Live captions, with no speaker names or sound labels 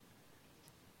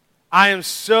I am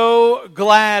so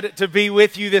glad to be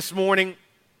with you this morning.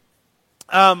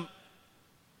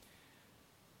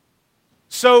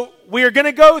 So we are going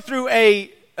to go through a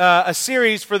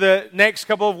series for the next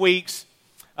couple of weeks.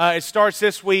 It starts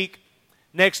this week.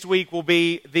 Next week will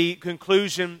be the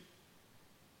conclusion.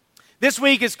 This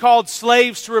week is called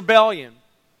Slaves to Rebellion.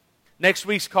 Next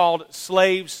week's called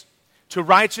Slaves to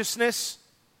Righteousness.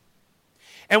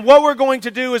 And what we're going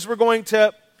to do is we're going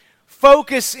to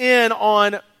focus in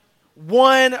on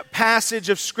one passage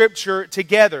of Scripture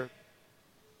together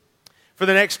for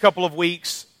the next couple of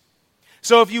weeks.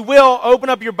 So if you will, open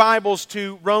up your Bibles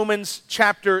to Romans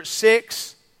chapter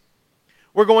 6.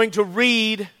 We're going to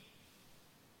read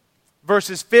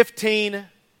verses 15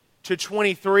 to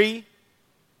 23.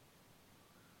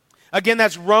 Again,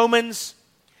 that's Romans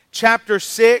chapter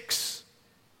 6.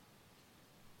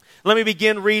 Let me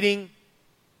begin reading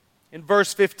in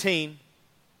verse 15.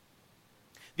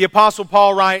 The Apostle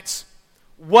Paul writes,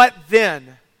 "What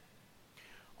then?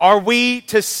 Are we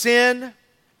to sin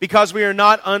because we are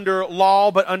not under law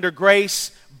but under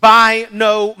grace? By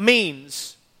no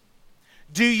means.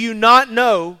 Do you not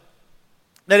know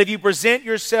that if you present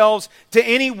yourselves to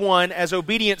anyone as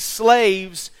obedient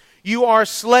slaves, you are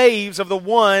slaves of the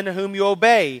one whom you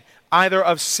obey, either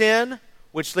of sin,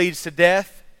 which leads to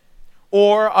death,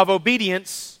 or of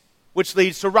obedience, which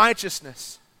leads to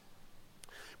righteousness?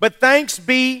 But thanks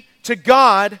be to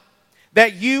God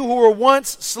that you who were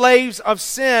once slaves of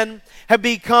sin have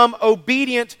become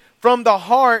obedient from the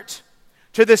heart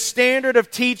to the standard of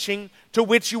teaching to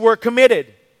which you were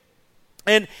committed.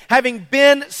 And having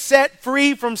been set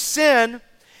free from sin,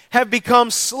 have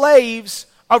become slaves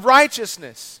of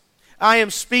righteousness." I am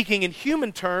speaking in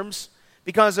human terms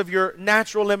because of your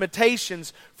natural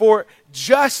limitations. "For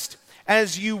just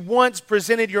as you once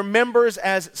presented your members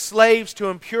as slaves to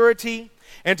impurity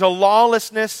and to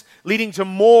lawlessness, leading to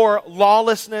more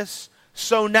lawlessness,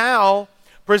 so now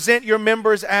present your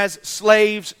members as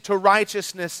slaves to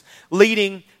righteousness,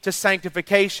 leading to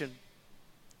sanctification.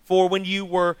 For when you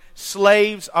were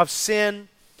slaves of sin,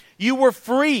 you were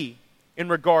free in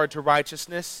regard to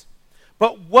righteousness.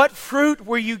 But what fruit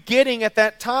were you getting at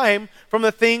that time from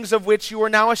the things of which you are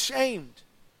now ashamed?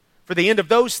 For the end of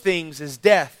those things is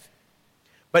death.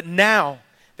 But now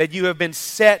that you have been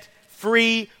set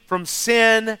free from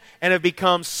sin and have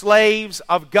become slaves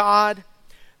of God,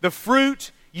 the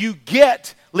fruit you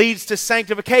get leads to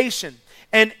sanctification,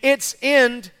 and its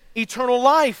end, eternal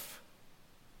life.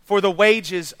 For the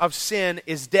wages of sin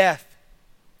is death,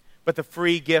 but the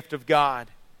free gift of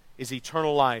God is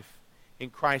eternal life in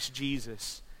Christ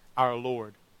Jesus our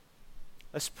Lord."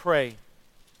 Let's pray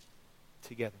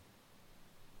together.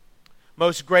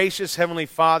 Most gracious Heavenly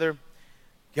Father,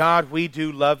 God, we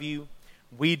do love you.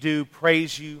 We do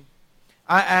praise you.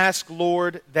 I ask,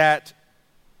 Lord, that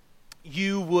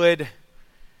you would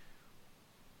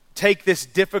take this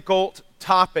difficult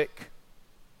topic,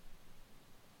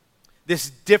 this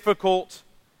difficult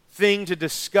thing to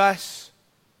discuss,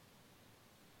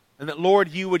 and that, Lord,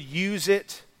 you would use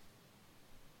it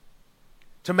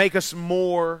to make us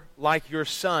more like your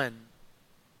Son.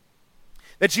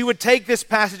 That you would take this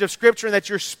passage of Scripture and that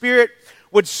your Spirit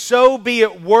would so be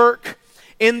at work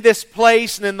in this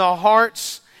place and in the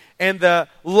hearts and the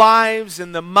lives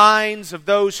and the minds of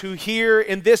those who hear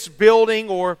in this building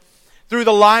or through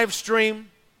the live stream,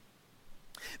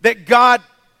 that God,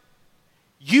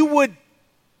 you would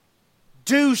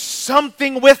do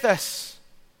something with us.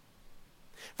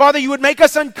 Father, you would make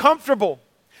us uncomfortable.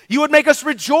 You would make us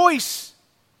rejoice.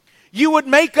 You would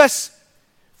make us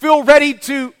feel ready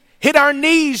to hit our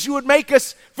knees. You would make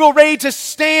us feel ready to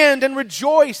stand and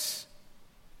rejoice.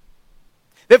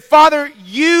 That, Father,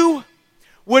 you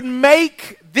would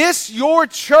make this your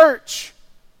church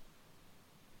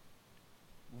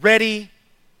ready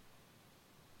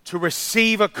to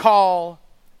receive a call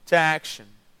to action.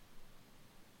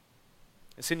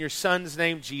 It's in your Son's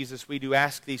name, Jesus, we do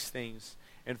ask these things,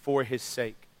 and for His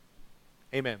sake.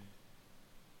 Amen.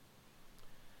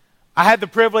 I had the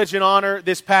privilege and honor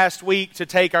this past week to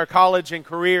take our college and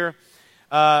career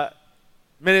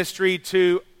ministry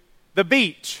to the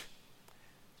beach.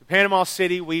 To Panama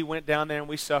City, we went down there and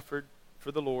we suffered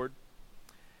for the Lord.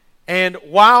 And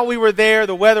while we were there,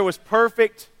 the weather was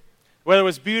perfect. The weather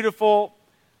was beautiful.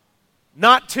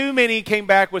 Not too many came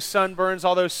back with sunburns,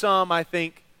 although some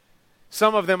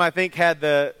of them had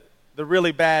the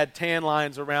really bad tan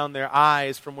lines around their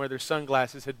eyes from where their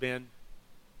sunglasses had been.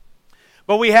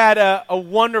 But we had a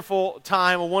wonderful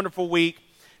time, a wonderful week,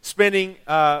 spending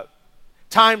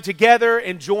time together,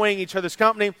 enjoying each other's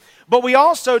company. But we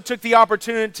also took the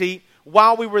opportunity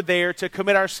while we were there to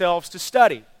commit ourselves to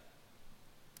study.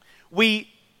 We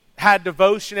had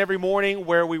devotion every morning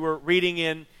where we were reading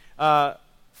in 1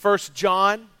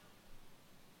 John.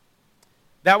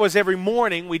 That was every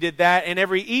morning we did that, and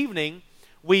every evening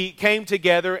we came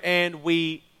together and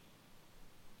we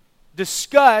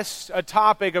discussed a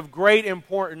topic of great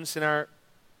importance in our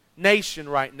nation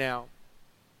right now.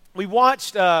 We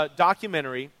watched a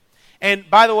documentary, and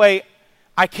by the way,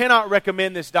 I cannot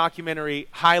recommend this documentary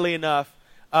highly enough.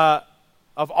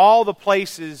 Of all the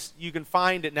places you can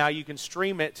find it now, you can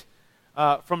stream it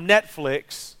from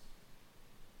Netflix,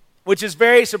 which is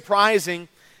very surprising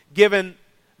given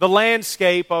the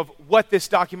landscape of what this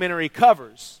documentary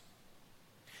covers.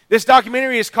 This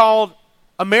documentary is called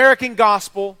American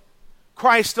Gospel,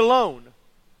 Christ Alone.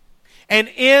 And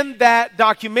in that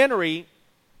documentary,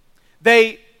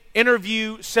 they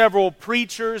interview several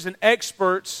preachers and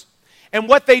experts, and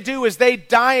what they do is they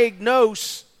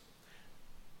diagnose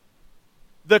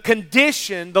the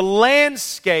condition, the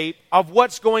landscape of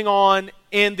what's going on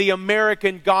in the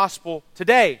American gospel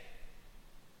today.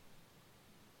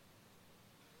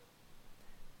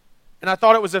 And I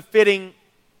thought it was a fitting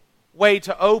way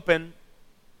to open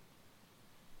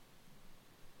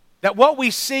that what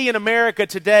we see in America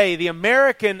today, the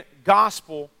American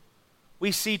gospel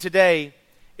we see today,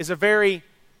 is a very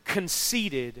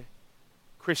conceited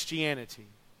Christianity.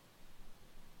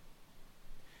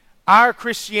 Our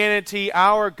Christianity,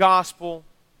 our gospel,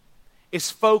 is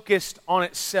focused on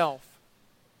itself.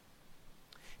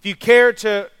 If you care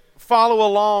to follow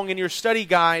along in your study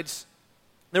guides,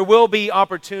 there will be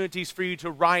opportunities for you to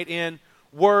write in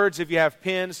words if you have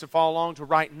pens to follow along, to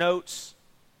write notes.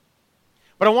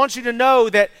 But I want you to know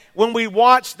that when we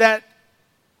watch that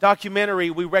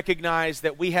documentary, we recognize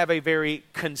that we have a very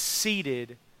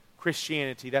conceited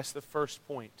Christianity. That's the first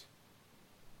point.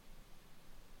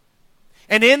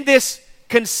 And in this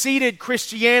conceited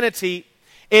Christianity,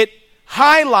 it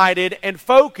highlighted and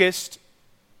focused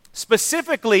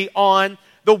specifically on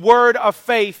the Word of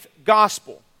Faith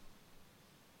gospel.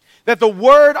 That the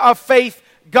Word of Faith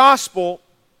gospel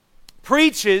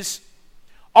preaches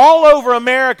all over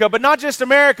America, but not just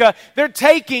America. They're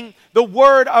taking the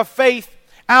Word of Faith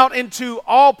out into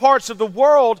all parts of the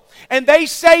world, and they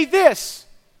say this.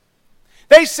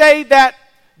 They say that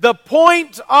the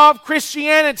point of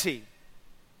Christianity,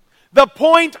 the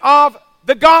point of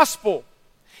the gospel,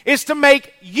 is to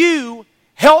make you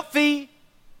healthy,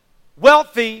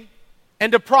 wealthy,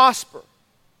 and to prosper.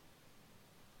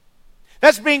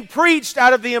 That's being preached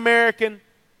out of the American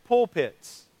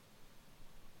pulpits.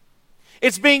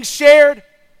 It's being shared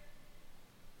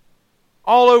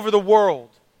all over the world.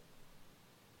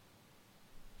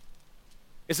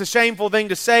 It's a shameful thing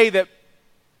to say that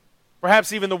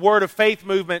perhaps even the Word of Faith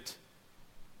movement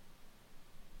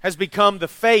has become the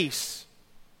face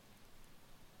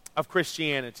of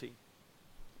Christianity.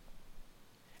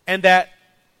 And that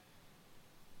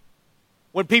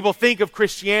when people think of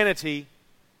Christianity,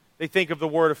 they think of the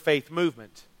Word of Faith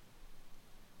movement.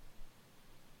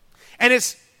 And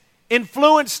it's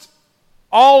influenced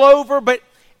all over, but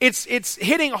it's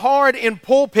hitting hard in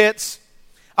pulpits.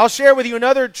 I'll share with you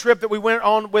another trip that we went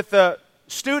on with the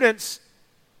students.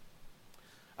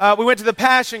 We went to the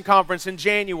Passion Conference in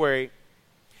January.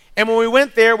 And when we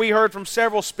went there, we heard from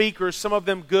several speakers, some of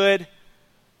them good,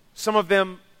 some of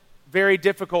them very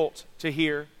difficult to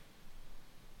hear.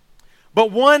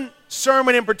 But one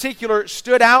sermon in particular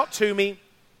stood out to me.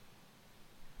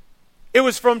 It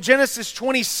was from Genesis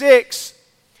 26.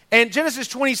 And Genesis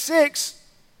 26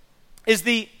 is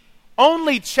the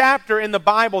only chapter in the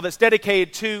Bible that's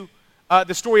dedicated to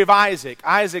the story of Isaac.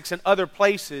 Isaac's in other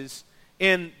places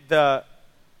in the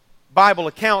Bible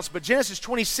accounts, but Genesis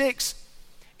 26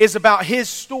 is about his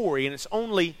story, and it's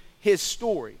only his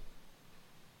story.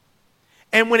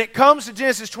 And when it comes to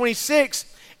Genesis 26,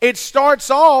 it starts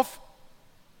off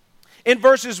in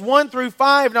verses 1 through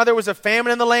 5. Now there was a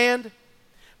famine in the land,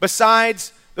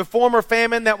 besides the former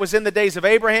famine that was in the days of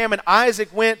Abraham, and Isaac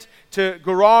went to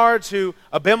Gerar to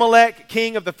Abimelech,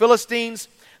 king of the Philistines.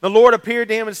 The Lord appeared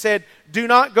to him and said, "Do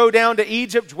not go down to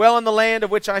Egypt, dwell in the land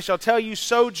of which I shall tell you,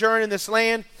 sojourn in this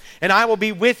land, and I will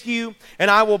be with you,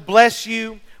 and I will bless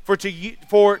you, for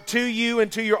to you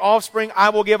and to your offspring I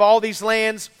will give all these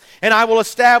lands, and I will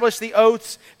establish the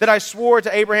oaths that I swore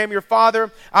to Abraham your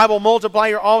father. I will multiply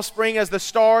your offspring as the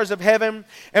stars of heaven,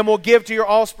 and will give to your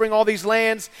offspring all these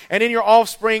lands, and in your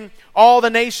offspring all the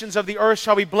nations of the earth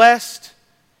shall be blessed."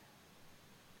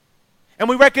 And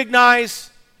we recognize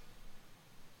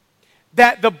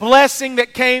that the blessing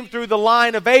that came through the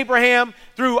line of Abraham,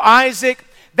 through Isaac,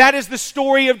 that is the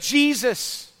story of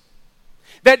Jesus.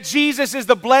 That Jesus is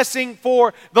the blessing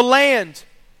for the land.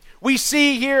 We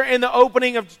see here in the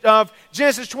opening of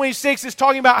Genesis 26, it's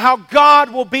talking about how God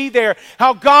will be there,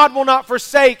 how God will not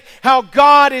forsake, how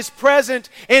God is present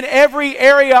in every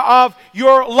area of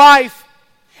your life,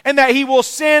 and that He will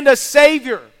send a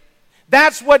Savior.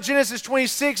 That's what Genesis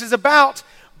 26 is about.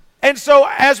 And so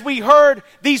as we heard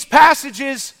these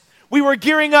passages, we were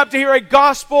gearing up to hear a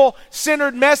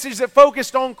gospel-centered message that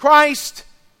focused on Christ.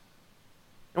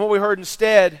 And what we heard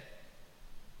instead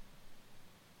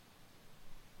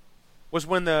was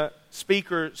when the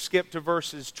speaker skipped to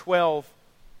verses 12.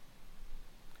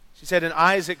 She said, "And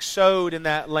Isaac sowed in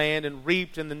that land and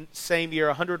reaped in the same year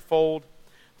 100-fold.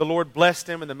 The Lord blessed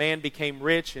him, and the man became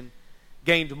rich and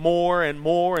gained more and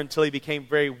more until he became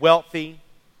very wealthy.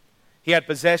 He had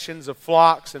possessions of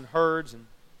flocks and herds and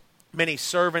many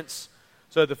servants,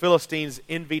 so the Philistines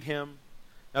envied him.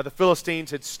 Now the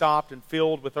Philistines had stopped and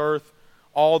filled with earth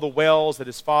all the wells that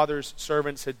his father's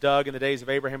servants had dug in the days of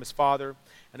Abraham his father.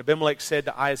 And Abimelech said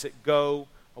to Isaac, 'Go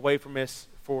away from us,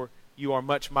 for you are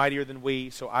much mightier than we.'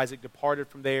 So Isaac departed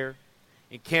from there,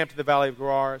 encamped in the valley of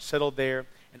Gerar, settled there.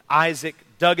 And Isaac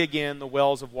dug again the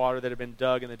wells of water that had been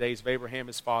dug in the days of Abraham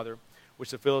his father,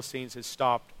 which the Philistines had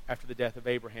stopped after the death of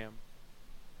Abraham."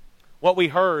 What we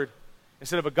heard,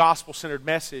 instead of a gospel-centered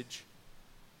message,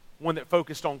 one that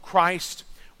focused on Christ,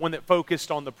 one that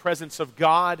focused on the presence of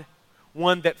God,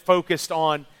 one that focused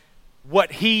on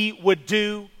what He would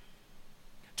do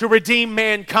to redeem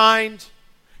mankind,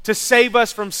 to save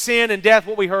us from sin and death.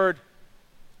 What we heard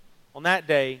on that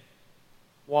day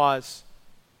was,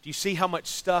 do you see how much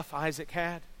stuff Isaac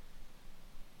had?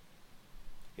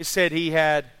 It said he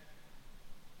had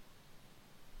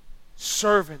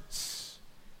servants,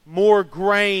 more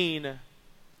grain.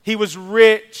 He was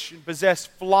rich and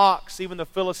possessed flocks. Even the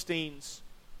Philistines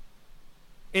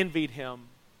envied him.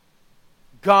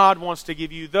 God wants to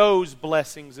give you those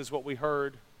blessings, is what we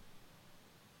heard.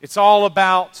 It's all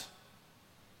about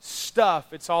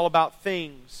stuff. It's all about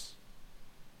things.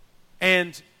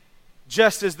 And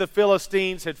just as the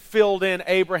Philistines had filled in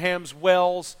Abraham's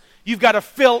wells, you've got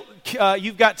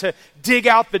to dig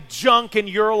out the junk in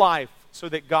your life so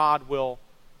that God will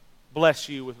bless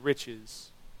you with riches,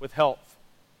 with health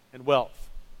and wealth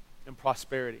and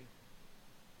prosperity.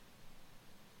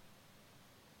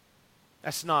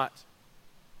 That's not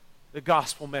the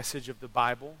gospel message of the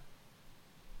Bible.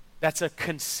 That's a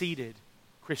conceited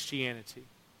Christianity.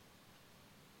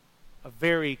 A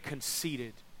very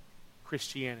conceited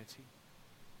Christianity.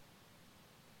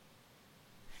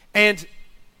 And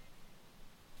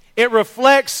it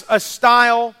reflects a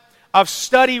style of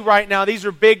study right now. These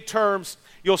are big terms.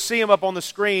 You'll see them up on the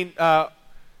screen.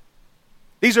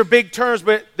 These are big terms,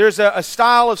 but there's a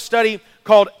style of study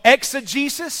called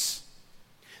exegesis.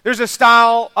 There's a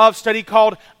style of study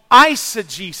called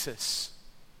eisegesis.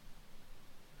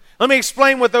 Let me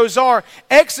explain what those are.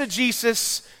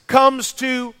 Exegesis comes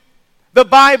to the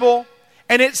Bible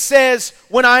and it says,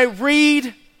 when I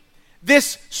read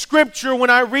this scripture,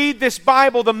 when I read this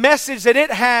Bible, the message that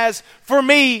it has for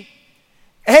me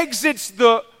exits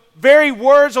the very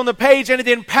words on the page and it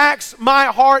impacts my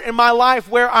heart and my life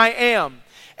where I am.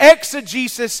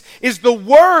 Exegesis is the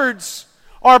words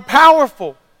are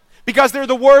powerful because they're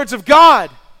the words of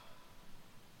God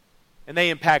and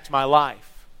they impact my life.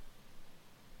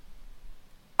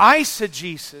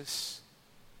 Eisegesis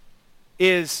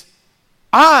is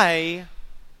I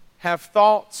have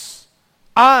thoughts,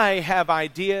 I have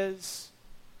ideas,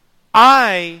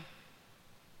 I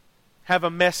have a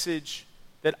message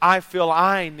that I feel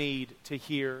I need to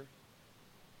hear.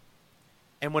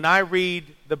 And when I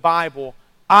read the Bible,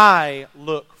 I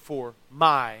look for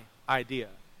my idea.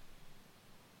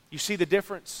 You see the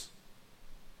difference?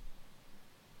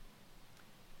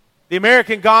 The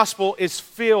American gospel is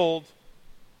filled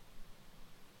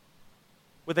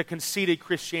with a conceited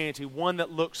Christianity, one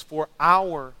that looks for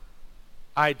our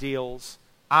ideals,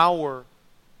 our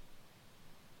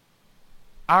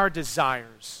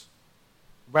desires,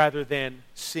 rather than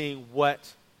seeing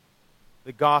what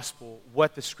the gospel,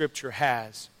 what the Scripture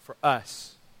has for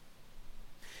us.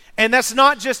 And that's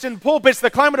not just in pulpits, the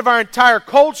climate of our entire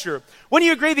culture. Wouldn't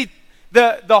you agree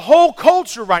the whole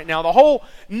culture right now, the whole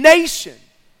nation,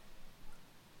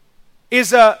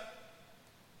 is a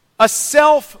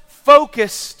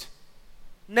self-focused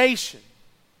nation?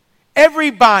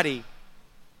 Everybody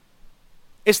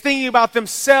is thinking about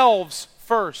themselves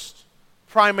first,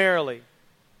 primarily.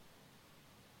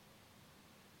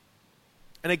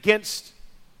 And against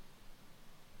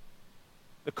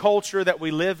the culture that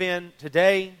we live in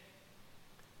today,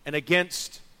 and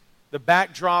against the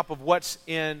backdrop of what's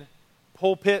in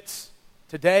pulpits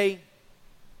today,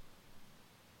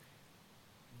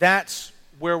 that's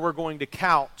where we're going to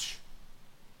couch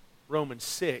Romans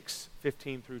 6,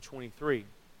 15 through 23.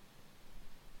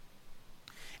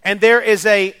 And there is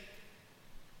a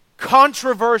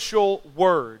controversial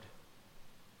word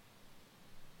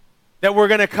that we're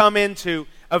going to come into,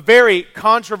 a very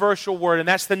controversial word, and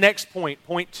that's the next point,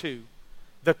 point 2,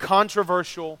 the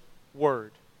controversial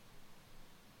word.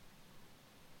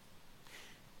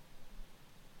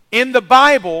 In the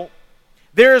Bible,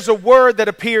 there is a word that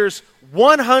appears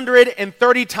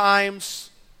 130 times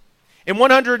in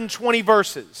 120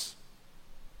 verses.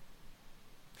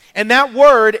 And that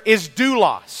word is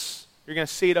doulos. You're going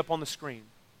to see it up on the screen.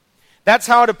 That's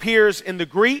how it appears in the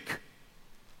Greek,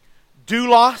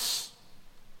 doulos.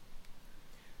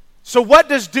 So what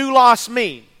does doulos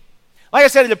mean? Like I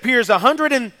said, it appears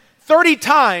 130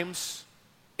 times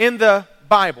in the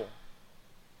Bible,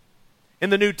 in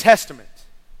the New Testament.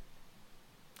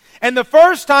 And the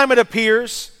first time it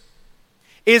appears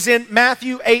is in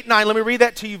Matthew 8:9. Let me read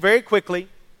that to you very quickly.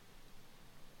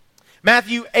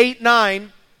 Matthew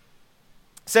 8:9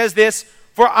 says this,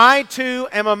 "For I too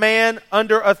am a man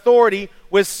under authority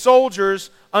with soldiers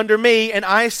under me, and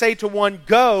I say to one,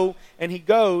 go, and he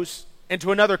goes, and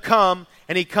to another, come,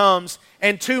 and he comes,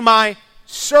 and to my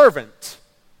servant,"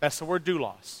 that's the word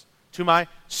doulos, "to my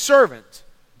servant,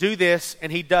 do this,"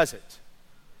 and he does it.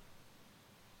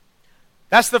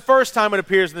 That's the first time it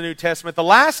appears in the New Testament. The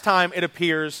last time it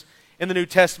appears in the New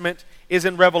Testament is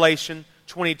in Revelation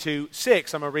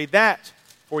 22:6. I'm going to read that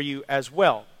for you as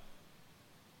well.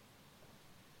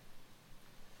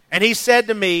 "And he said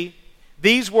to me,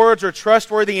 these words are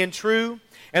trustworthy and true,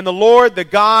 and the Lord, the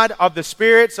God of the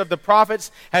spirits of the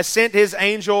prophets, has sent his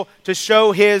angel to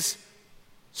show his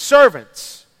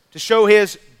servants, to show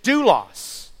his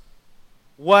doulos,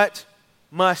 what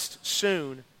must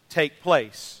soon take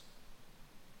place."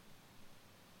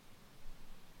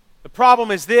 The problem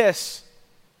is this,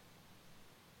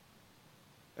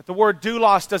 that the word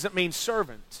doulos doesn't mean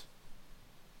servant.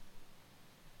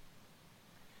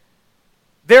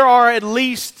 There are at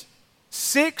least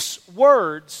 6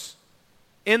 words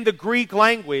in the Greek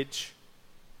language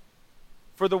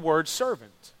for the word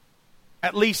servant.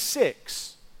 At least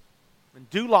 6. And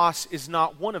doulos is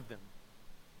not one of them.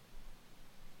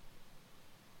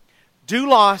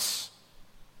 Doulos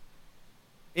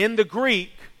in the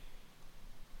Greek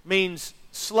means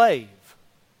slave.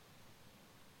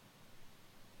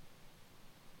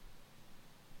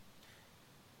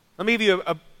 Let me give you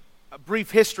a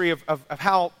brief history of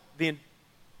how the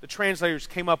translators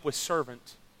came up with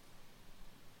servant.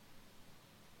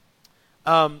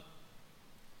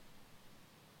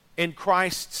 In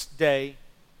Christ's day,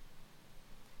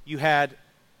 you had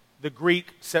the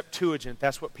Greek Septuagint.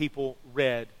 That's what people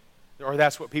read, or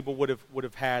that's what people would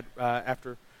have had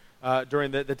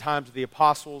during the times of the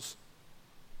apostles.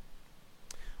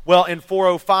 Well, in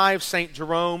 405, St.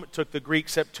 Jerome took the Greek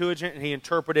Septuagint and he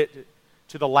interpreted it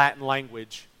to the Latin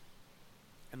language.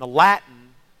 And the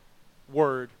Latin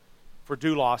word for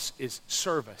doulos is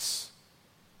servus,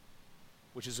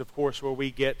 which is, of course, where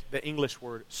we get the English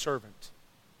word servant.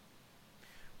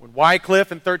 When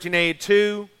Wycliffe in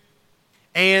 1382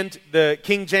 and the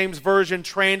King James Version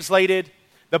translated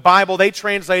the Bible, they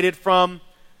translated from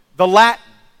the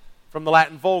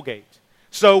Latin Vulgate.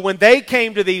 So when they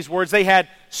came to these words, they had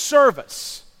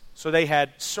servus. So they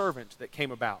had servant that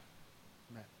came about.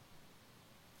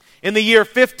 In the year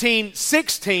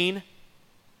 1516, a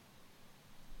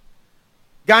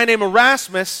guy named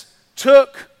Erasmus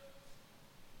took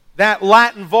that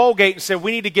Latin Vulgate and said,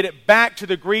 we need to get it back to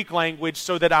the Greek language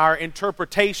so that our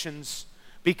interpretations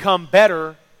become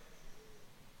better.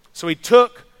 So he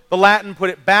took the Latin,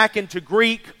 put it back into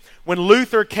Greek. When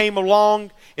Luther came along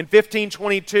in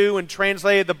 1522 and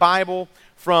translated the Bible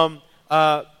from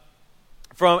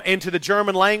into the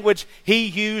German language, he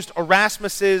used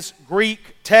Erasmus's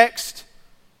Greek text.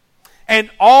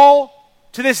 And all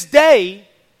to this day,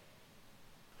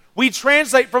 we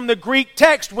translate from the Greek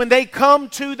text. When they come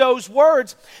to those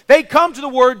words, they come to the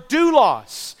word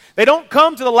doulos. They don't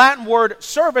come to the Latin word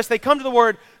servus, they come to the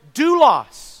word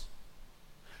doulos.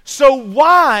 So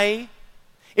why,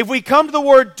 if we come to the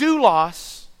word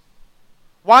doulos,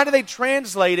 why do they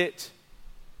translate it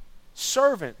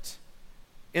servant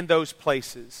in those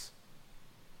places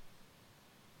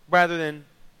rather than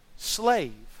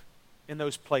slave in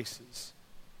those places?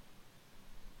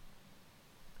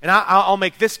 And I'll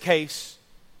make this case.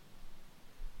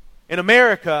 In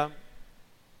America,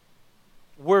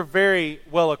 we're very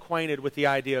well acquainted with the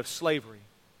idea of slavery.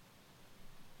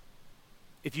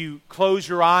 If you close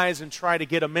your eyes and try to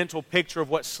get a mental picture of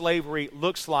what slavery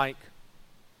looks like,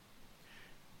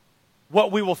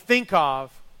 what we will think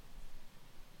of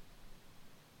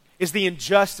is the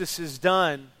injustices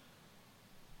done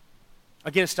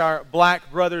against our black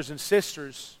brothers and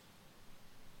sisters,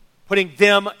 putting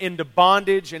them into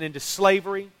bondage and into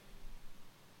slavery,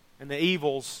 and the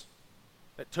evils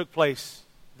that took place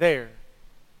there.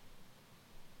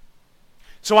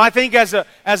 So I think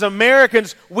as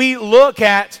Americans, we look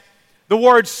at the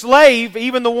word slave,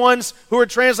 even the ones who are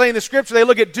translating the Scripture, they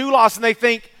look at doulos and they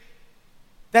think,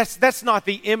 that's not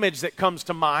the image that comes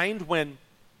to mind when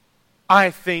I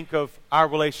think of our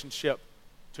relationship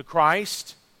to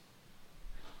Christ.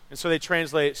 And so they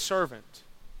translate it servant.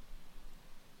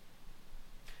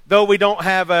 Though we don't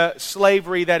have a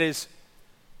slavery that is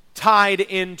tied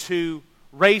into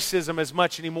racism as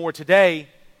much anymore today,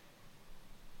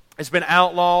 it's been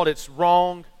outlawed, it's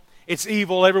wrong, it's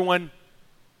evil. Everyone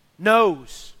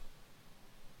knows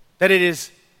that it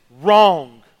is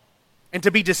wrong and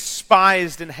to be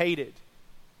despised and hated.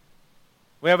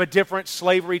 We have a different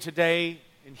slavery today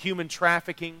in human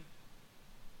trafficking,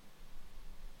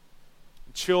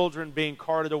 children being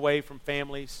carted away from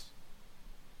families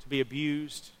to be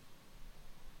abused,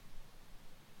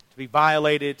 to be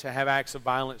violated, to have acts of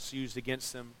violence used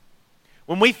against them.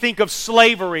 When we think of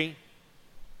slavery,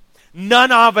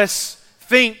 none of us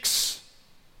thinks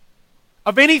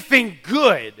of anything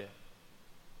good.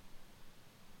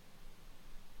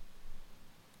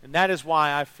 And that is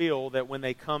why I feel that when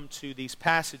they come to these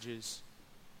passages,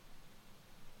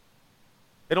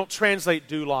 they don't translate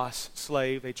doulos,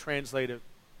 slave, they translate it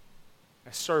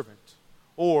as servant,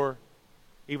 or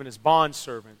even as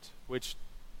bondservant, which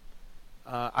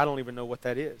I don't even know what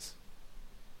that is.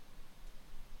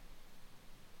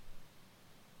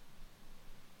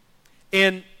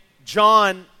 In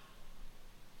John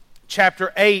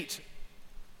chapter 8,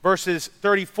 verses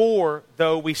 34,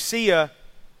 though, we see a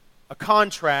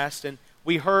contrast, and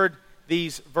we heard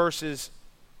these verses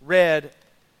read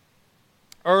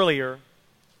earlier.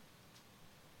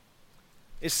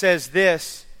 It says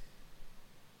this,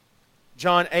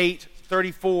 John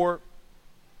 8:34.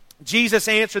 Jesus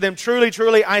answered them, "Truly,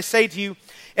 truly, I say to you,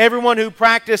 everyone who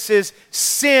practices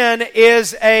sin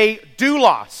is a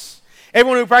doulos.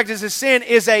 Everyone who practices sin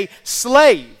is a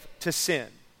slave to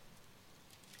sin."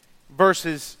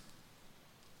 Verses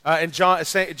in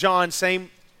John, same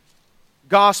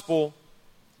gospel,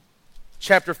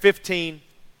 chapter 15,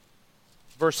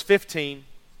 verse 15.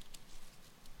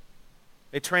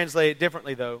 They translate it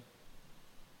differently, though.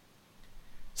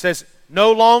 It says,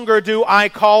 "No longer do I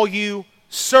call you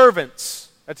servants."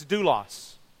 That's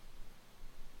doulos.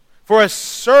 "For a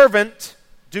servant,"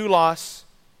 doulos,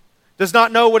 "does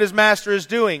not know what his master is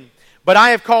doing. But I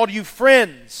have called you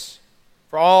friends,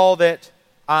 for all that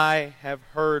I have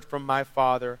heard from my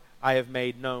Father I have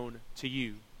made known to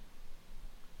you."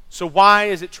 So why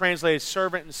is it translated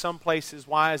servant in some places?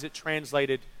 Why is it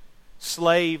translated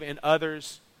slave in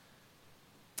others?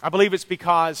 I believe it's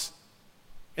because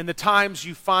in the times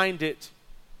you find it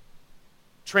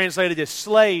translated as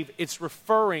slave, it's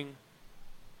referring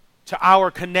to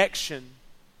our connection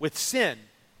with sin.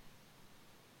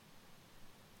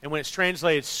 And when it's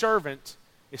translated servant,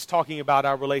 it's talking about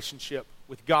our relationship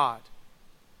with God.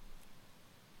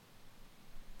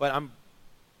 But I'm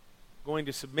going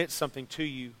to submit something to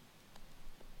you.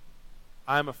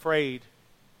 I'm afraid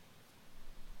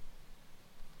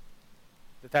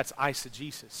that's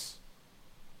eisegesis.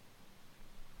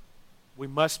 We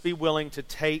must be willing to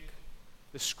take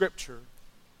the Scripture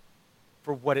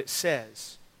for what it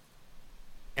says.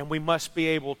 And we must be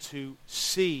able to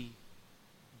see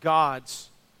God's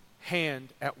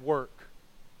hand at work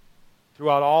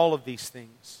throughout all of these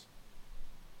things.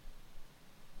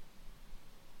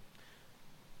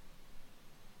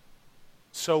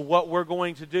 So what we're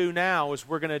going to do now is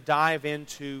we're going to dive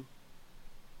into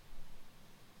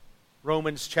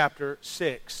Romans chapter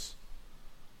 6,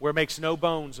 where it makes no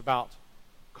bones about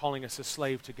calling us a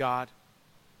slave to God.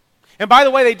 And by the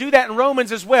way, they do that in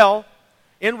Romans as well.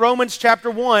 In Romans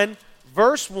chapter 1,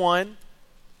 verse 1,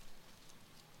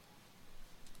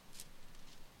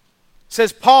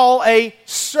 says, "Paul, a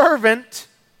servant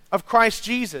of Christ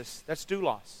Jesus." That's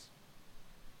doulos.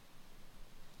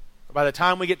 By the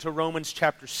time we get to Romans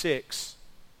chapter 6,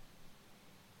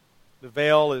 the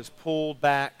veil is pulled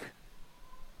back,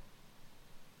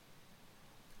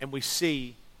 and we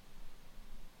see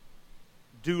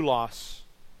doulos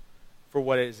for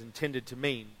what it is intended to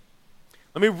mean.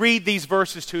 Let me read these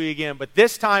verses to you again, but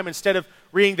this time, instead of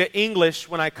reading the English,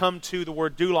 when I come to the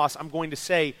word doulos, I'm going to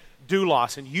say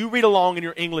doulos, and you read along in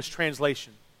your English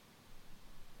translation.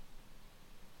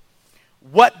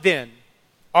 "What then?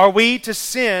 Are we to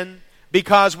sin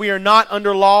because we are not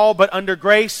under law but under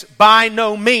grace? By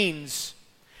no means.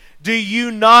 Do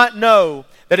you not know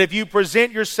that if you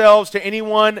present yourselves to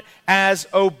anyone as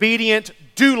obedient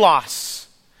doulos,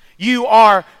 you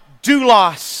are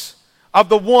doulos of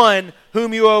the one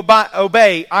whom you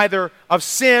obey, either of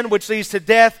sin, which leads to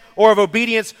death, or of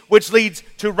obedience, which leads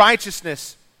to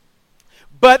righteousness.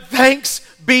 But thanks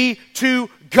be to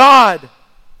God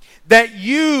that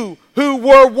you who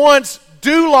were once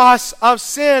doulos of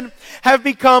sin have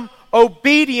become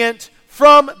obedient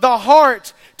from the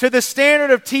heart to the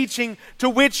standard of teaching to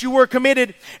which you were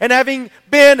committed, and having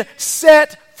been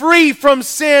set free from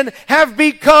sin, have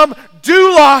become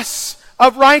doulos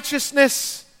of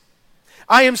righteousness.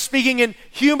 I am speaking in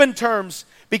human terms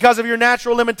because of your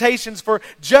natural limitations, for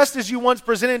just as you once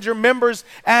presented your members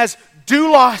as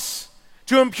doulos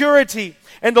to impurity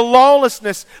and to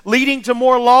lawlessness, leading to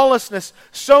more lawlessness,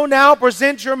 so now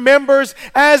present your members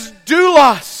as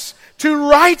doulos to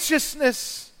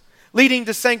righteousness, leading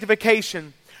to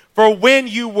sanctification. For when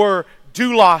you were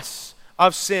doulos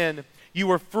of sin, you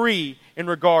were free in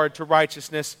regard to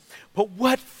righteousness. But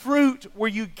what fruit were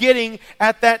you getting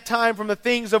at that time from the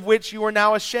things of which you are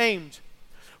now ashamed?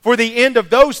 For the end of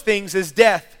those things is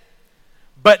death.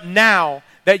 But now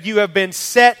that you have been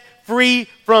set free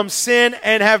from sin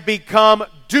and have become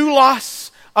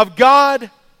doulos of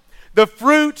God, the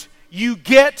fruit you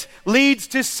get leads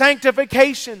to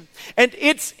sanctification, and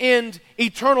its end,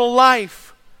 eternal life.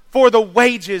 For the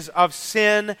wages of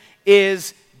sin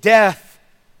is death,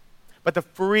 but the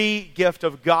free gift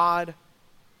of God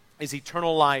is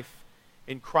eternal life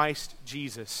in Christ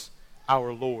Jesus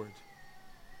our Lord.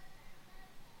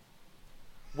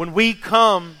 When we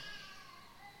come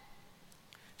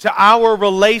to our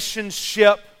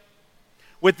relationship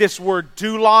with this word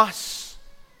doulos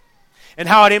and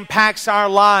how it impacts our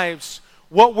lives,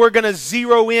 what we're going to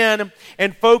zero in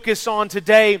and focus on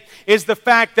today is the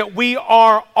fact that we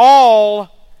are all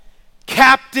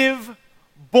captive-born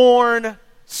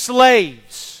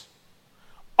slaves.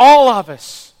 All of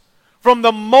us. From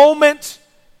the moment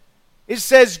it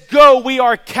says go, we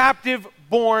are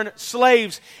captive-born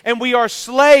slaves. And we are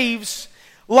slaves,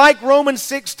 like Romans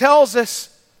 6 tells us,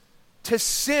 to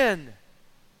sin.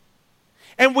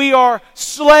 And we are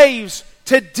slaves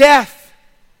to death.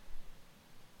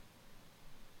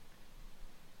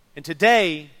 And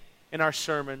today, in our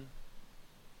sermon,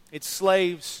 it's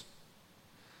slaves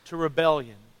to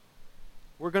rebellion.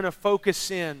 We're going to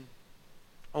focus in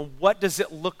on what does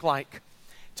it look like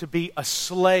to be a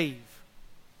slave,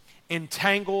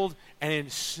 entangled and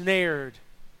ensnared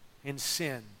in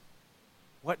sin.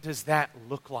 What does that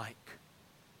look like?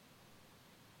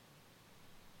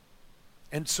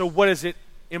 And so what does it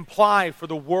imply for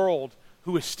the world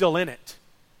who is still in it?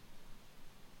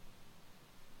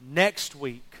 Next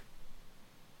week,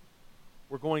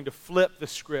 we're going to flip the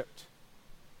script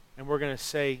and we're going to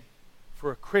say,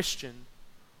 for a Christian,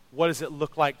 what does it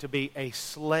look like to be a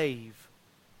slave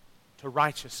to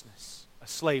righteousness, a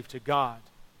slave to God?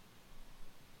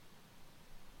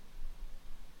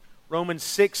 Romans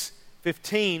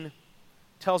 6:15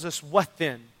 tells us, what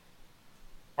then?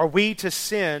 Are we to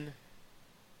sin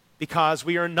because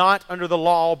we are not under the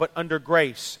law but under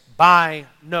grace? By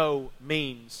no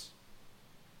means.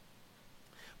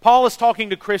 Paul is talking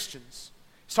to Christians.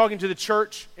 He's talking to the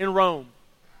church in Rome.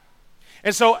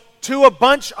 And so, to a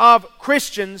bunch of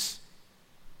Christians,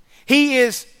 he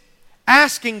is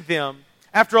asking them,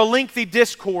 after a lengthy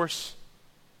discourse,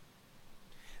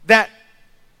 that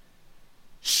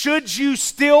should you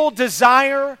still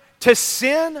desire to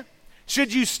sin?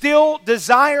 Should you still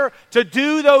desire to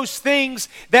do those things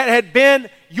that had been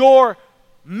your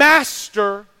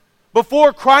master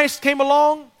before Christ came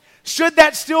along? Should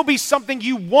that still be something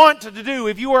you want to do?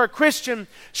 If you are a Christian,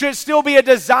 should it still be a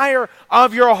desire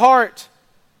of your heart?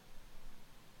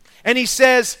 And he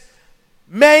says,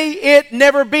 may it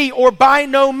never be, or by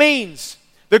no means.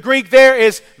 The Greek there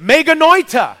is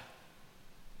meganoita.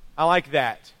 I like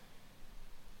that.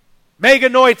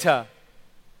 Meganoita.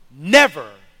 Never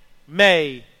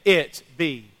may it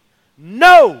be.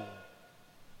 No,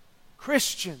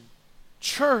 Christian,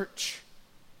 church,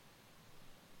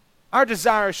 our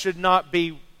desire should not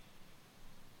be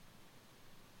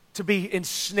to be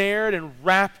ensnared and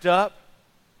wrapped up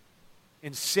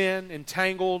in sin,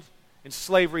 entangled in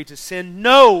slavery to sin.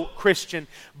 No, Christian,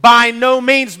 by no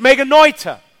means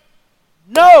meganoita.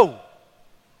 No.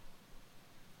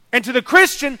 And to the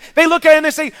Christian, they look at it and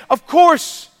they say, of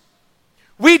course,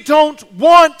 we don't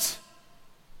want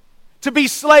to be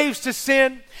slaves to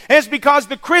sin. And it's because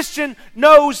the Christian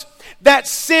knows that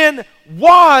sin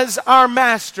was our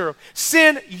master.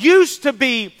 Sin used to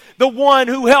be the one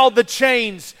who held the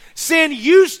chains. Sin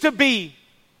used to be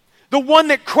the one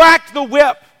that cracked the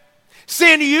whip.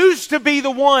 Sin used to be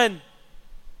the one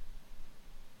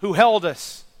who held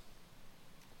us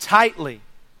tightly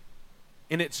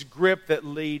in its grip that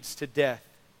leads to death.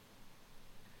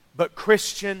 But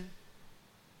Christian,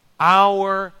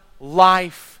 our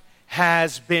life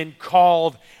has been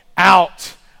called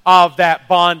out of that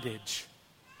bondage.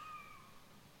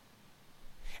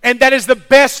 And that is the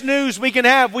best news we can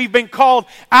have. We've been called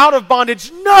out of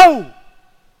bondage. No!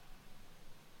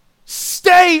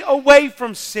 Stay away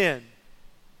from sin.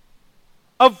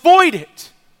 Avoid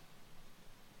it.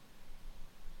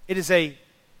 It is a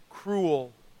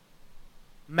cruel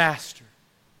master.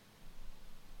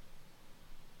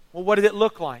 Well, what did it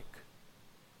look like?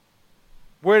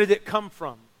 Where did it come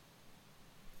from?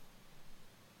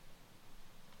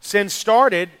 Sin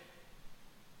started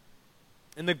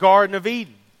in the Garden of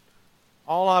Eden.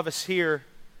 All of us here,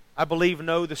 I believe,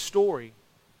 know the story.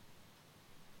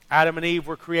 Adam and Eve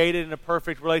were created in a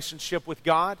perfect relationship with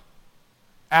God.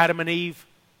 Adam and Eve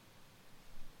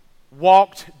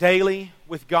walked daily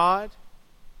with God.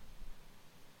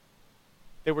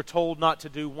 They were told not to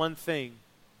do one thing,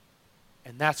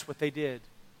 and that's what they did.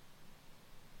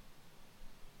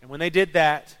 And when they did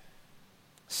that,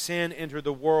 sin entered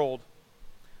the world.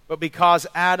 But because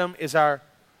Adam is our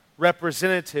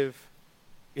representative,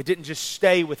 it didn't just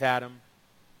stay with Adam.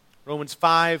 Romans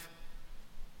 5,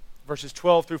 verses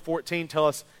 12 through 14 tell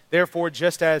us, therefore,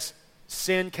 just as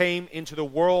sin came into the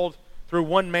world through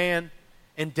one man,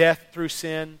 and death through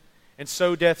sin, and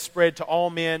so death spread to all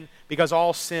men because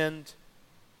all sinned.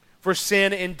 For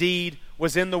sin indeed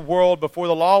was in the world before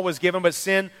the law was given, but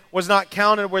sin was not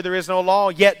counted where there is no law.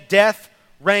 Yet death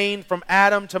reigned from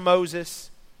Adam to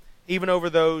Moses, even over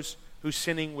those whose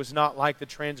sinning was not like the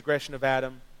transgression of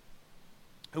Adam,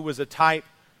 who was a type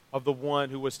of the one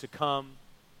who was to come.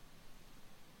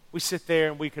 We sit there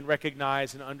and we can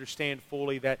recognize and understand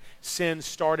fully that sin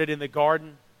started in the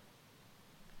garden,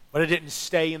 but it didn't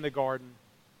stay in the garden.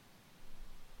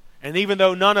 And even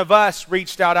though none of us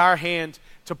reached out our hand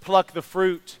to pluck the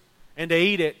fruit and to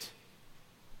eat it,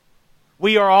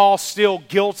 we are all still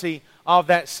guilty of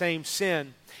that same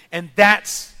sin. And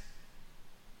that's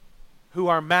who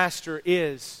our master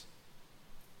is.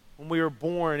 When we are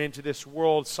born into this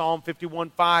world, Psalm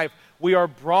 51:5, we are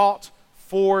brought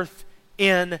forth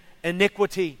in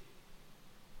iniquity,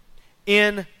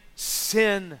 in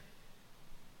sin.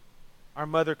 Our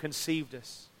mother conceived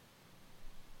us.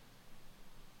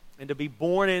 And to be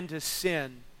born into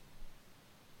sin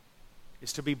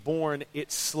is to be born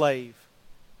its slave.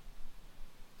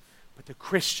 But the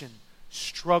Christian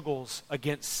struggles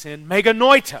against sin.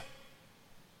 Meganoita.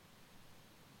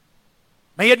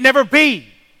 May it never be.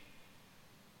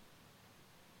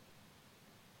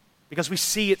 Because we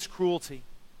see its cruelty.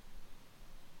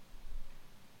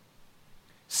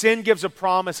 Sin gives a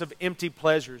promise of empty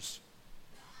pleasures.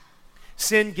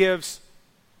 Sin gives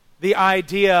the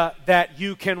idea that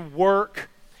you can work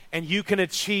and you can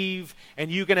achieve and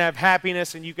you can have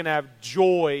happiness and you can have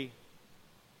joy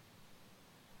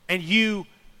and you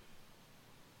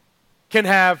can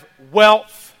have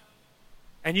wealth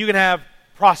and you can have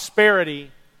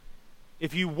prosperity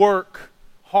if you work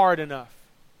hard enough.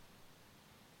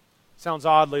 Sounds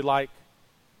oddly like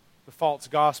the false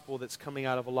gospel that's coming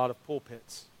out of a lot of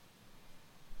pulpits.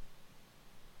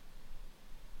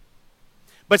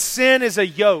 But sin is a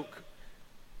yoke.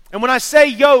 And when I say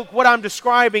yoke, what I'm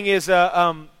describing is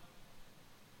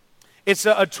it's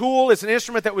a tool, it's an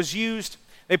instrument that was used.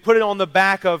 They put it on the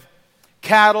back of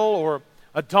cattle or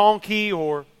a donkey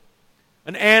or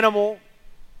an animal.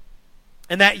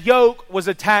 And that yoke was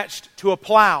attached to a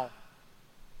plow.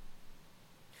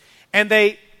 And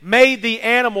they made the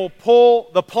animal pull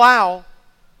the plow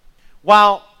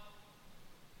while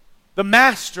the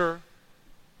master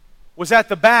was at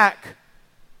the back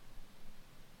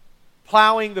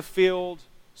plowing the field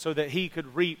so that he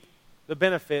could reap the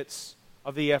benefits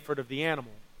of the effort of the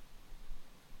animal.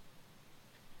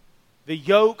 The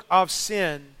yoke of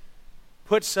sin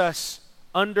puts us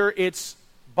under its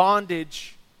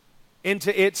bondage,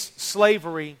 into its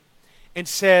slavery, and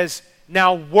says,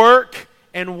 now work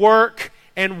and work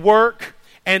and work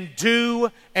and do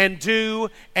and do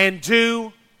and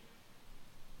do,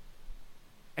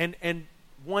 and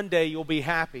one day you'll be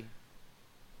happy.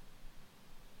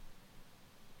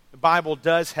 The Bible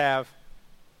does have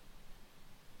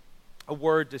a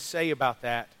word to say about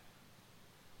that.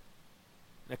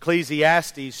 In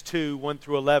Ecclesiastes 2, 1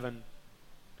 through 11,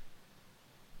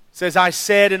 says, I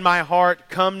said in my heart,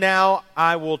 come now,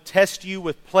 I will test you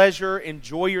with pleasure,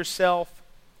 enjoy yourself.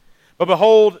 But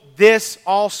behold, this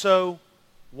also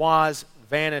was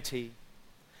vanity.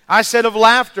 I said of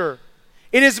laughter,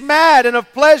 it is mad, and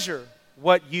of pleasure,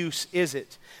 what use is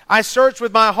it? I search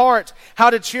with my heart how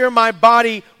to cheer my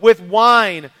body with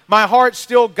wine, my heart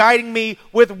still guiding me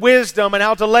with wisdom, and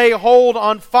how to lay hold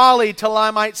on folly till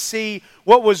I might see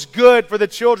what was good for the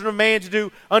children of man to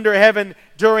do under heaven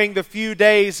during the few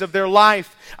days of their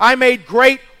life. I made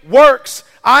great works.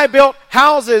 I built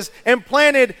houses and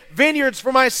planted vineyards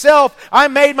for myself. I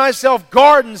made myself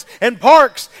gardens and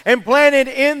parks and planted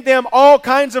in them all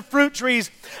kinds of fruit trees.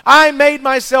 I made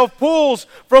myself pools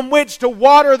from which to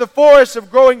water the forests of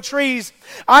growing trees.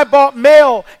 I bought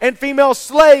male and female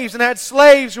slaves and had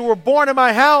slaves who were born in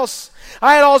my house.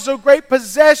 I had also great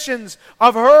possessions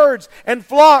of herds and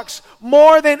flocks,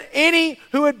 more than any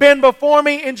who had been before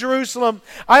me in Jerusalem.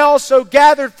 I also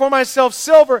gathered for myself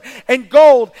silver and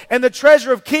gold and the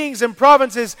treasure of kings and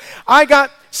provinces. I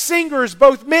got singers,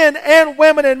 both men and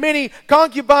women, and many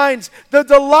concubines, the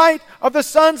delight of the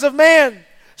sons of man.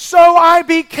 So I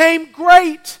became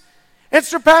great and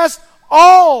surpassed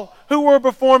all who were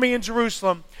before me in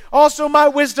Jerusalem. Also my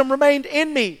wisdom remained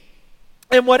in me,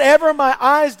 and whatever my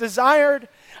eyes desired,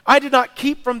 I did not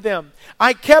keep from them.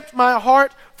 I kept my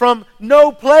heart from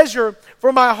no pleasure,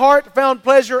 for my heart found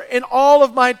pleasure in all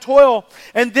of my toil,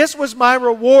 and this was my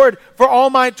reward for all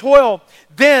my toil.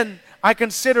 Then I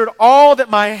considered all that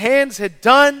my hands had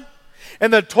done,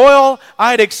 and the toil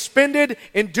I had expended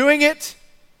in doing it,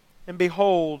 and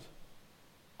behold,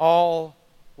 all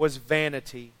was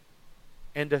vanity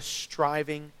and a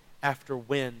striving after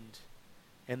wind,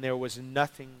 and there was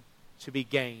nothing to be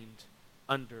gained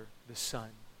under the sun.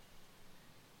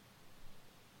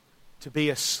 To be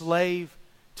a slave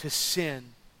to sin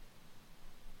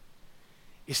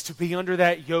is to be under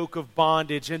that yoke of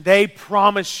bondage, and they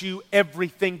promise you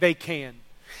everything they can.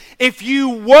 If you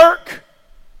work,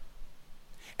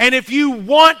 and if you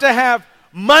want to have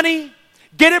money,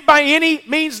 get it by any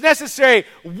means necessary.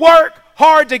 Work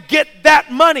hard to get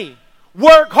that money.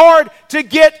 Work hard to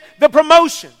get the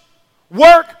promotion.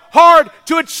 Work hard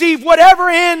to achieve whatever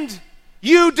end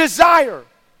you desire.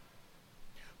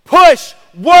 Push,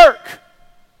 work,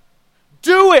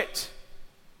 do it,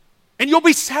 and you'll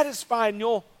be satisfied and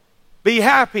you'll be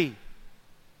happy.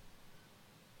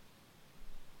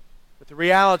 But the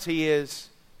reality is,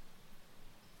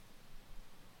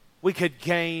 we could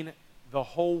gain the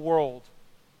whole world,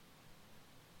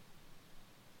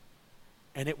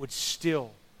 and it would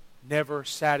still never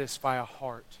satisfy a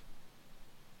heart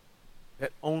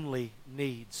that only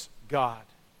needs God.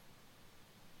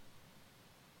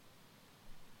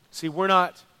 See, we're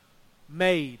not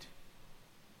made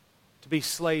to be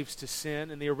slaves to sin.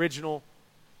 In the original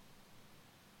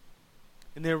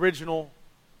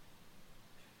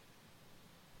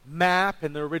map,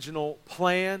 in the original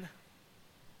plan,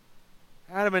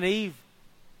 Adam and Eve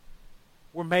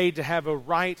were made to have a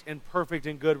right and perfect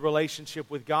and good relationship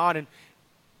with God, and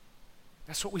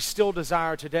that's what we still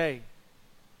desire today.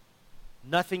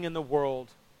 Nothing in the world,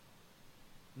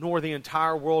 nor the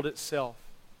entire world itself,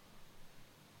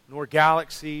 nor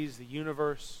galaxies, the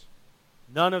universe,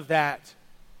 none of that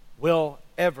will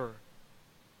ever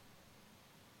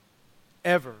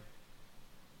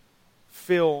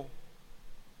fill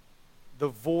the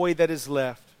void that is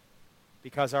left,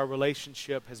 because our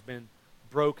relationship has been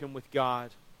broken with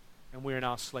God and we are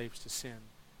now slaves to sin.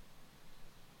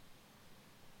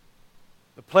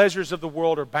 The pleasures of the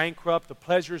world are bankrupt. The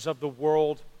pleasures of the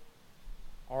world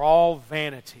are all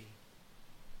vanity.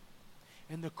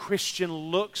 And the Christian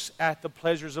looks at the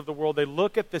pleasures of the world. They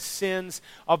look at the sins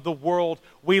of the world.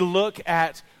 We look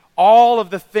at all of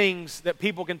the things that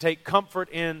people can take comfort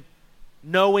in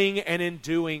knowing and in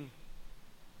doing.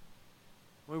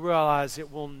 We realize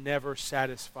it will never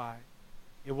satisfy.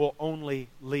 It will only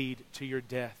lead to your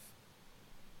death.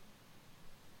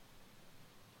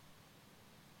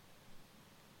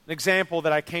 An example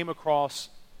that I came across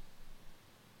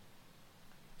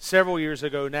several years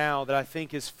ago now that I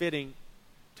think is fitting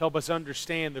to help us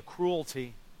understand the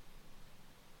cruelty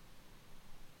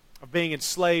of being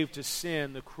enslaved to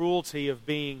sin, the cruelty of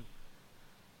being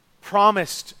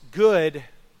promised good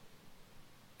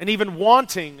and even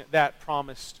wanting that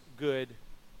promised good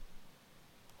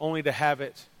only to have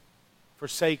it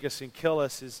forsake us and kill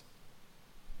us, is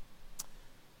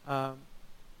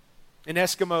in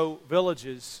Eskimo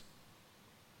villages,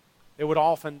 they would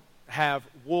often have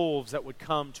wolves that would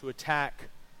come to attack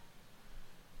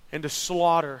and to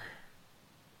slaughter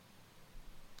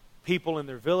people in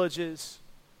their villages,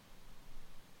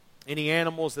 any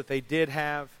animals that they did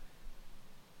have.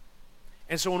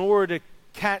 And so in order to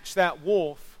catch that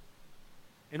wolf,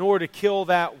 in order to kill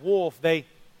that wolf, they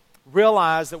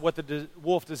realized that what the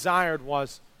wolf desired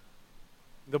was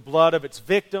the blood of its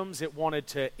victims. It wanted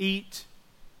to eat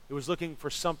It was looking for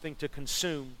something to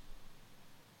consume.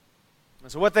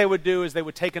 And so what they would do is they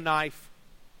would take a knife,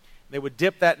 they would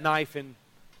dip that knife in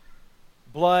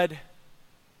blood,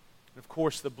 and of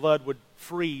course the blood would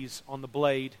freeze on the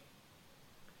blade.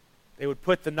 They would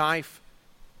put the knife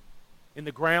in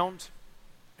the ground,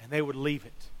 and they would leave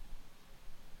it.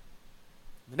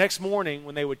 The next morning,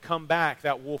 when they would come back,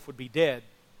 that wolf would be dead.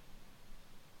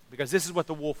 Because this is what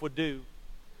the wolf would do.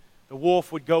 The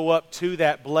wolf would go up to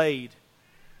that blade,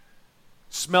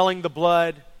 smelling the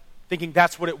blood, thinking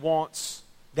that's what it wants,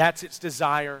 that's its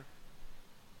desire,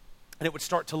 and it would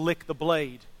start to lick the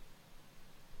blade.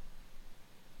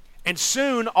 And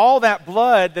soon, all that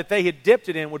blood that they had dipped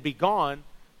it in would be gone,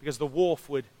 because the wolf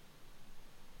would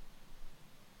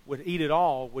eat it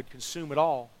all, would consume it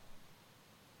all.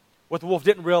 What the wolf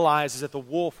didn't realize is that the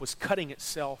wolf was cutting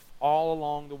itself all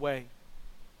along the way.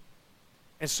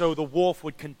 And so the wolf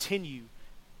would continue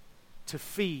to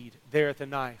feed there at the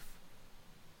knife,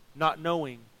 not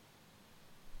knowing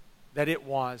that it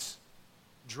was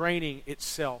draining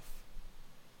itself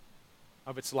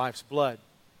of its life's blood.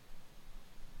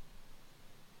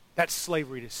 That's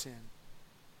slavery to sin.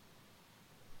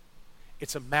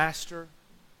 It's a master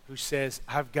who says,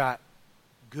 I've got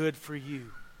good for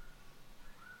you.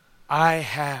 I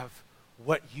have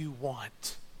what you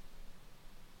want.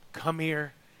 Come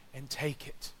here and take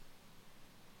it.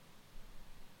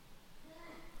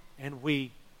 And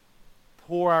we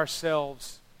pour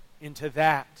ourselves into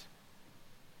that.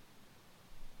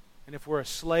 And if we're a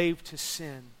slave to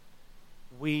sin,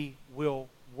 we will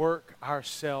work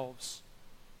ourselves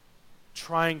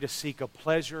trying to seek a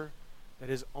pleasure that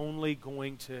is only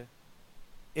going to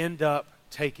end up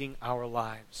taking our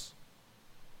lives.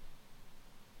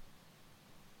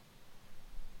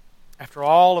 After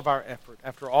all of our effort,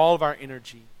 after all of our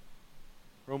energy,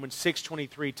 Romans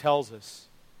 6:23 tells us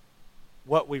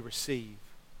what we receive.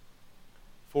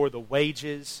 For the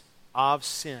wages of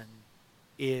sin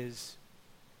is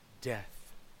death.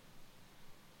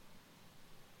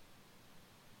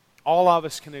 All of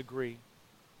us can agree.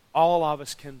 All of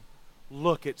us can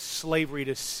look at slavery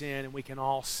to sin and we can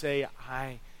all say,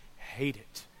 I hate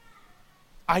it.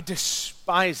 I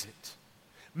despise it.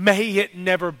 May it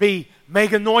never be.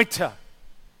 Meganoita.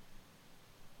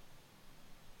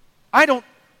 I don't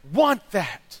want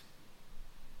that.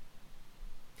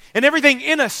 And everything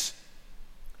in us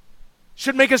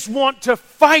should make us want to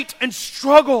fight and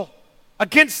struggle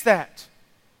against that.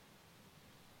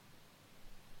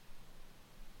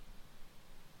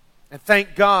 And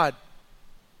thank God,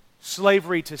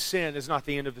 slavery to sin is not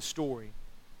the end of the story.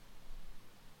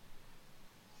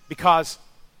 Because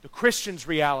the Christian's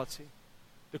reality,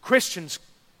 the Christian's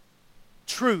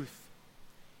truth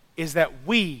is that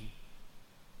we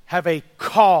have a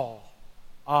call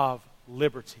of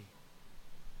liberty.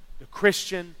 The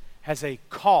Christian has a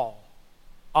call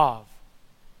of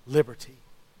liberty.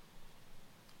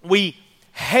 We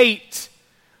hate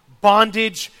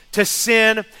bondage to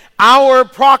sin. Our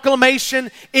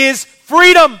proclamation is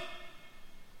freedom.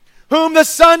 Whom the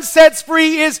Son sets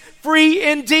free is free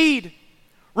indeed.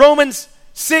 Romans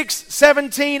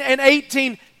 6:17 and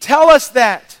 18 tell us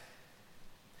that.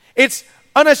 It's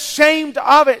unashamed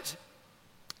of it.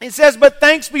 It says, but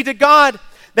thanks be to God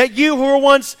that you who were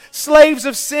once slaves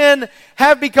of sin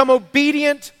have become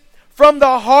obedient from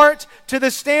the heart to the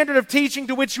standard of teaching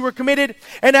to which you were committed,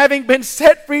 and having been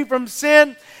set free from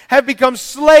sin, have become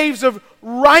slaves of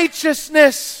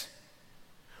righteousness.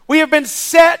 We have been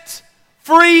set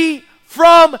free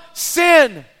from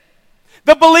sin.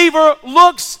 The believer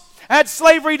looks at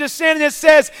slavery to sin and it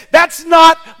says, that's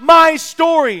not my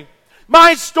story.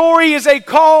 My story is a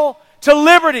call to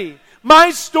liberty.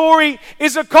 My story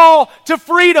is a call to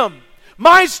freedom.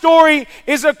 My story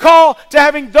is a call to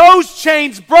having those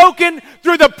chains broken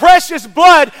through the precious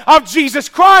blood of Jesus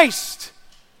Christ.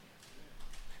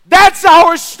 That's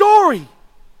our story.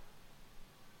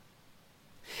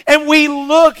 And we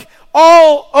look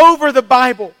all over the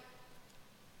Bible.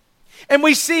 And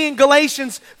we see in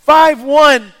Galatians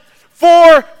 5:1,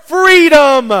 for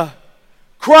freedom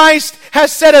Christ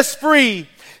has set us free.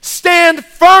 Stand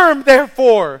firm,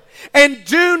 therefore, and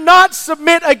do not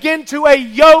submit again to a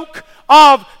yoke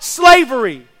of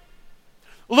slavery.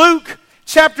 Luke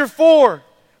chapter 4,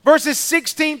 verses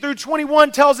 16 through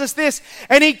 21 tells us this.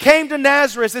 And he came to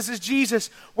Nazareth, this is Jesus,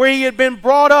 where he had been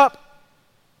brought up.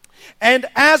 And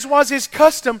as was his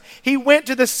custom, he went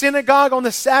to the synagogue on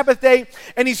the Sabbath day,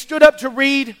 and he stood up to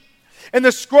read. And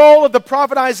the scroll of the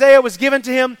prophet Isaiah was given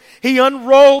to him. He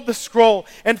unrolled the scroll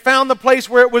and found the place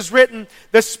where it was written,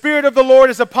 "The Spirit of the Lord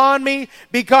is upon me,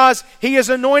 because He has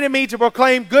anointed me to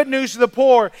proclaim good news to the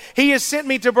poor. He has sent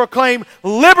me to proclaim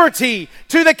liberty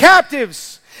to the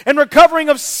captives and recovering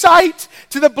of sight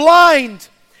to the blind,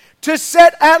 to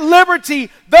set at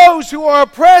liberty those who are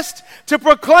oppressed, to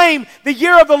proclaim the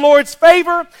year of the Lord's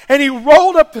favor." And he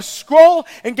rolled up the scroll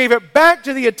and gave it back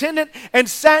to the attendant and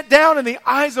sat down, and the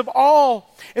eyes of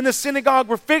all in the synagogue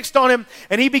were fixed on him.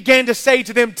 And he began to say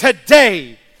to them,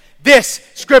 "Today this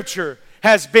scripture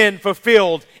has been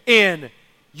fulfilled in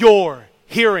your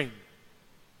hearing."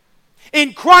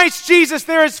 In Christ Jesus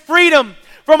there is freedom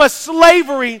from a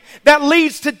slavery that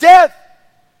leads to death.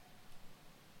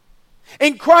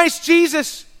 In Christ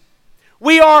Jesus,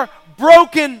 we are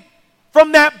broken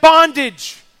from that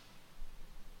bondage.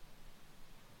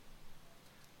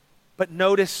 But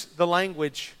notice the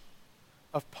language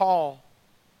of Paul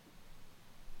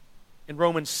in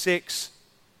Romans 6,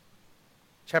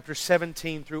 chapter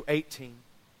 17 through 18.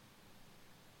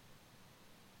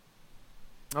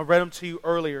 I read them to you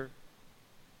earlier.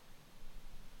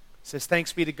 It says,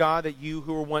 "Thanks be to God that you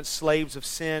who were once slaves of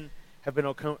sin have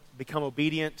become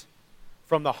obedient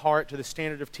from the heart to the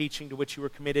standard of teaching to which you were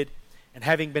committed, and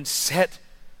having been set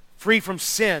free from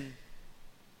sin,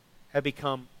 have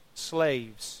become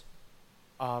slaves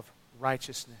of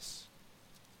righteousness."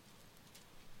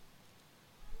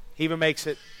 He even makes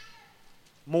it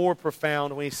more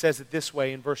profound when he says it this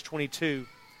way in verse 22.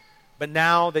 "But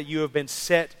now that you have been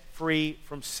set free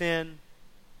from sin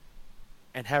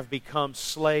and have become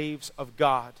slaves of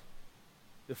God,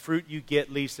 the fruit you get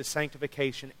leads to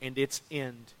sanctification and its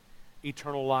end,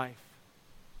 eternal life."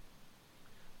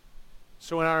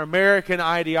 So in our American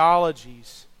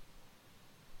ideologies,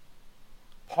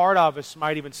 part of us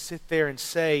might even sit there and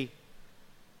say,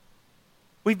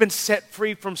 we've been set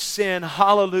free from sin,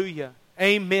 hallelujah,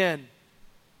 amen.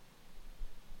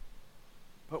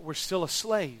 But we're still a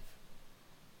slave.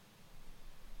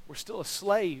 We're still a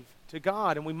slave to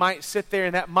God. And we might sit there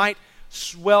and that might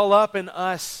swell up in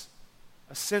us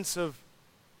a sense of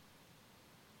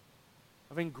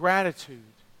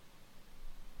ingratitude.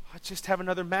 I just have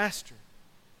another master.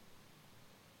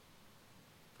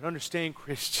 But understand,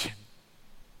 Christian,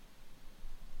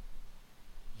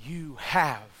 you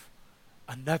have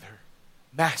another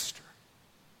master.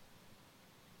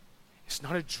 It's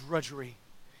not a drudgery.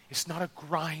 It's not a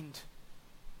grind.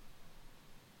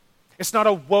 It's not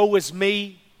a woe is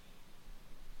me.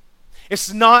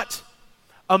 It's not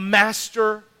a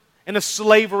master and a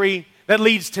slavery that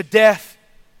leads to death.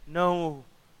 No,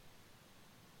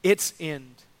 its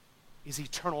end is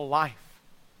eternal life.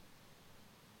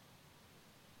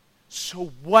 So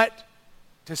what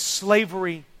does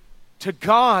slavery to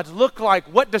God look like?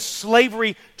 What does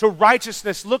slavery to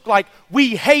righteousness look like?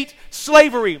 We hate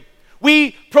slavery.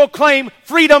 We proclaim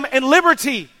freedom and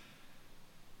liberty.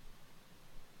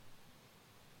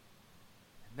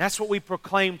 And that's what we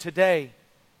proclaim today.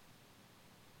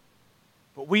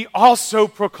 But we also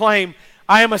proclaim,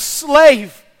 I am a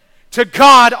slave to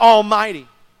God Almighty.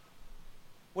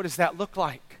 What does that look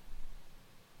like?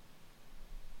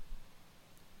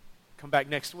 Come back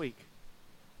next week.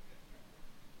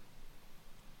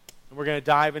 And we're going to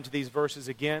dive into these verses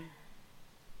again.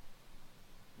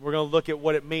 We're going to look at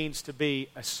what it means to be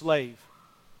a slave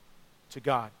to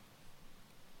God.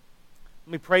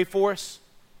 Let me pray for us.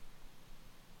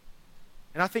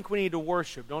 And I think we need to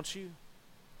worship, don't you?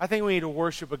 I think we need to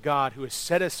worship a God who has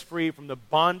set us free from the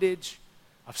bondage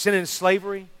of sin and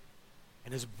slavery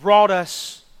and has brought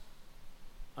us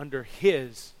under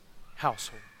His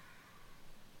household.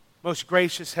 Most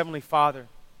gracious Heavenly Father,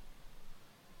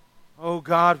 oh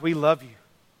God, we love you.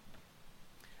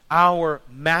 Our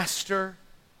Master,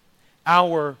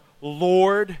 our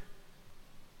Lord,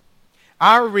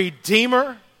 our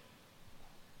Redeemer,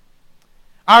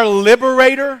 our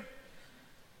Liberator.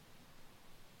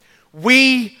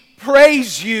 We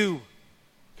praise you.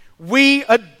 We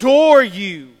adore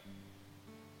you.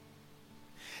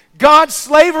 God's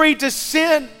slavery to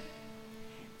sin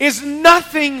is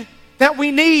nothing that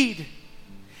we need.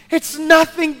 It's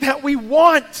nothing that we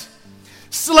want.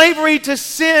 Slavery to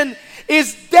sin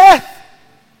is death.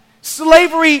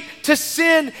 Slavery to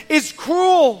sin is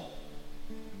cruel.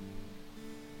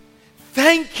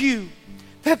 Thank you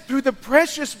that through the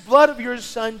precious blood of your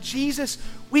Son, Jesus,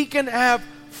 we can have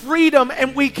freedom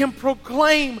and we can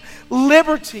proclaim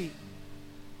liberty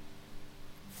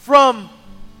from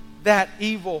that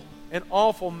evil and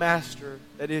awful master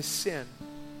that is sin.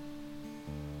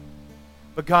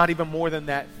 But God, even more than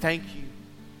that, thank you.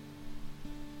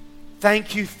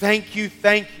 Thank you, thank you,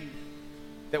 thank you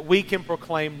that we can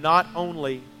proclaim not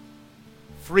only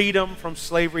freedom from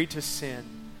slavery to sin,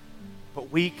 but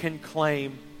we can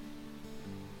claim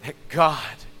that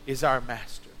God is our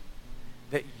master,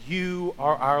 that you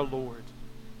are our Lord,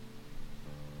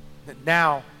 that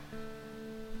now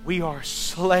we are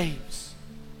slaves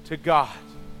to God.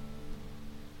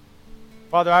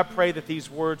 Father, I pray that these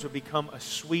words will become a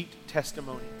sweet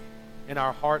testimony in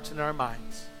our hearts and our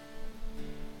minds.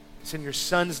 It's in your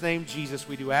Son's name, Jesus,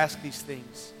 we do ask these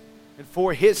things. And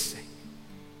for His sake,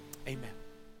 amen.